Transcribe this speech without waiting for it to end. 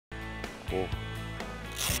Cool.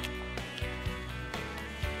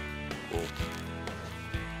 Cool.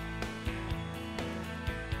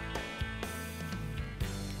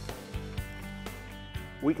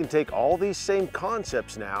 We can take all these same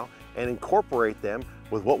concepts now and incorporate them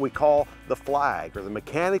with what we call the flag or the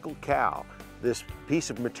mechanical cow. This piece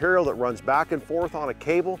of material that runs back and forth on a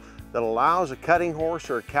cable that allows a cutting horse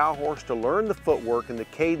or a cow horse to learn the footwork and the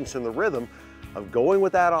cadence and the rhythm of going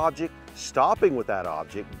with that object, stopping with that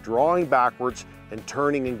object, drawing backwards, and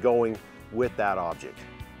turning and going with that object.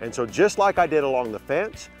 And so just like I did along the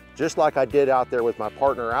fence, just like I did out there with my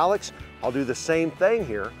partner Alex, I'll do the same thing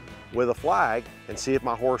here with a flag and see if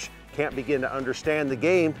my horse can't begin to understand the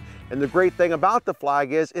game. And the great thing about the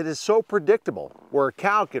flag is it is so predictable. Where a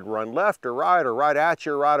cow could run left or right at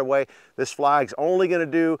you right away, this flag's only gonna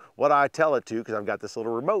do what I tell it to because I've got this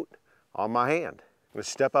little remote on my hand. I'm gonna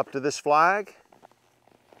step up to this flag,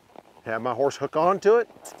 have my horse hook onto it,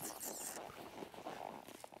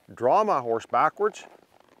 draw my horse backwards,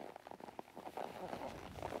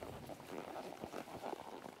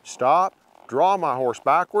 stop, draw my horse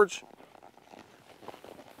backwards,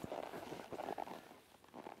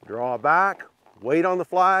 draw back, wait on the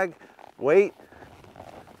flag, wait,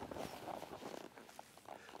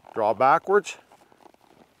 draw backwards.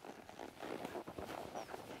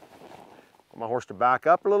 Want my horse to back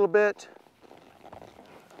up a little bit.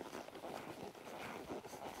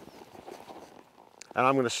 And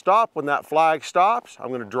I'm going to stop when that flag stops. I'm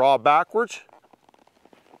going to draw backwards.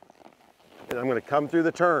 And I'm going to come through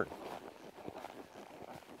the turn.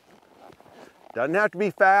 Doesn't have to be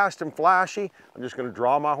fast and flashy. I'm just going to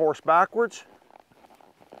draw my horse backwards.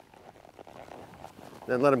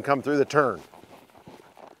 Then let him come through the turn.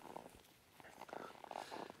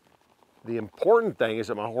 The important thing is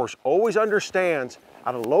that my horse always understands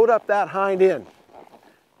how to load up that hind end.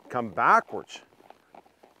 Come backwards.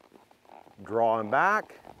 Draw him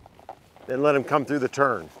back. Then let him come through the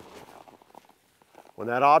turn. When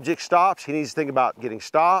that object stops, he needs to think about getting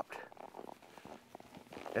stopped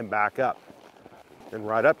and back up. Then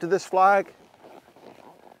right up to this flag,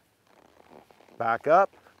 back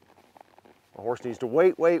up. My horse needs to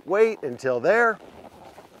wait until there.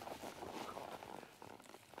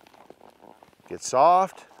 Get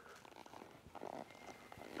soft.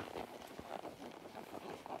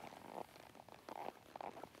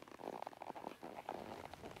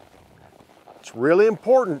 It's really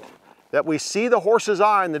important that we see the horse's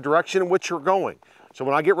eye in the direction in which you're going. So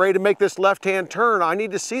when I get ready to make this left-hand turn, I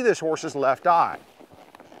need to see this horse's left eye.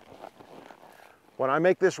 When I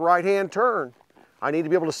make this right-hand turn, I need to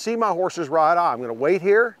be able to see my horse's right eye. I'm going to wait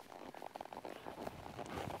here,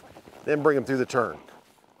 then bring him through the turn.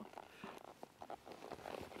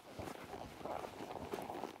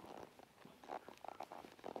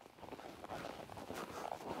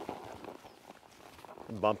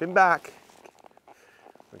 Bump him back.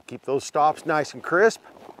 Keep those stops nice and crisp.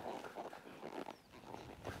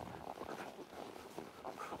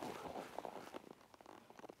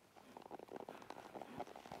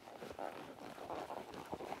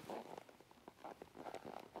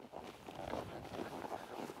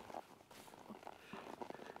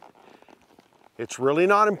 It's really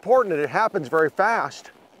not important that it happens very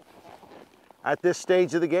fast at this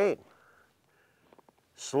stage of the game.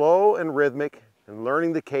 Slow and rhythmic and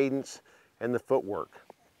learning the cadence and the footwork.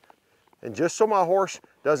 And just so my horse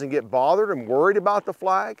doesn't get bothered and worried about the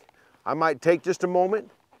flag, I might take just a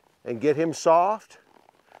moment and get him soft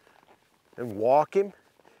and walk him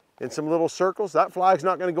in some little circles. That flag's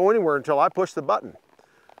not going to go anywhere until I push the button.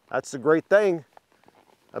 That's the great thing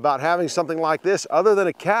about having something like this, other than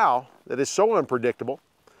a cow that is so unpredictable.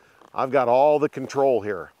 I've got all the control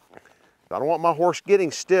here. I don't want my horse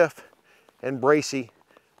getting stiff and bracy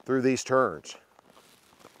through these turns.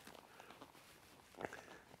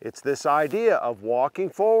 It's this idea of walking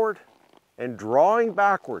forward and drawing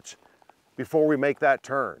backwards before we make that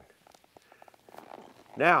turn.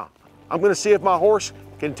 Now, I'm going to see if my horse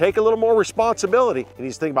can take a little more responsibility. He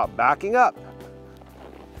needs to think about backing up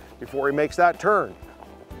before he makes that turn.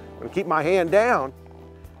 I'm going to keep my hand down.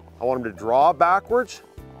 I want him to draw backwards.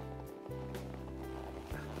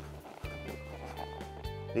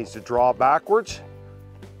 Needs to draw backwards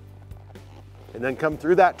and then come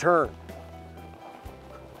through that turn.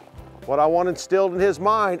 What I want instilled in his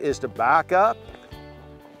mind is to back up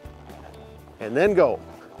and then go.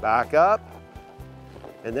 Back up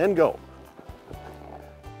and then go.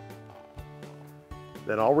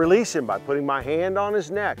 Then I'll release him by putting my hand on his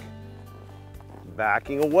neck,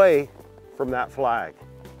 backing away from that flag.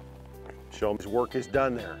 Show him his work is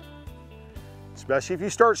done there. Especially if you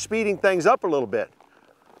start speeding things up a little bit.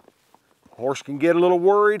 Horse can get a little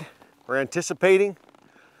worried or anticipating.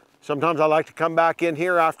 Sometimes I like to come back in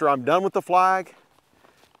here after I'm done with the flag.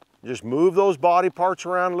 Just move those body parts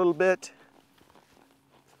around a little bit.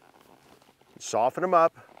 Soften them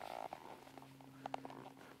up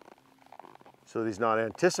so that he's not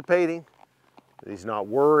anticipating, that he's not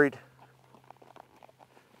worried.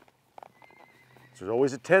 There's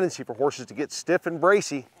always a tendency for horses to get stiff and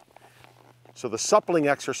bracey, so the suppling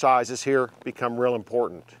exercises here become real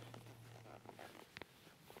important.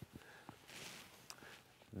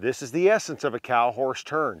 This is the essence of a cow-horse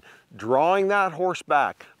turn. Drawing that horse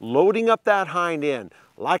back, loading up that hind end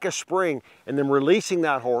like a spring, and then releasing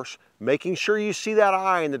that horse, making sure you see that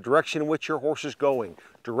eye in the direction in which your horse is going.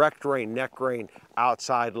 Direct rein, neck rein,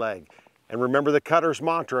 outside leg. And remember the cutter's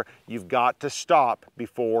mantra, you've got to stop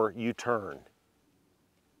before you turn.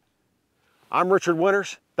 I'm Richard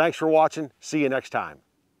Winters. Thanks for watching. See you next time.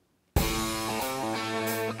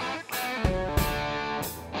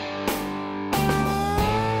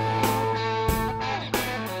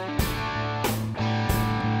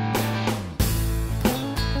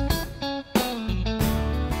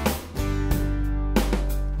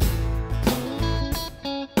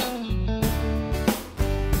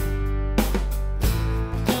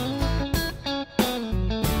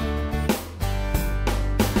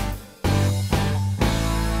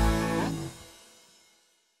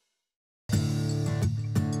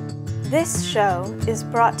 This show is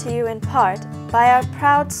brought to you in part by our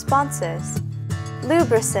proud sponsors,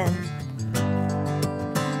 Lubricin,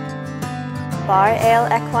 Bar Ale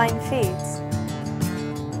Equine Feeds,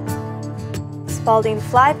 Spalding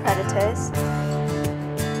Fly Predators,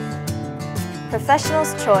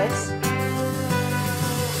 Professional's Choice,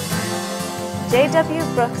 J.W.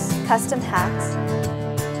 Brooks Custom Hats,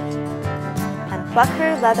 and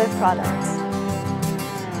Buckaroo Leather Products.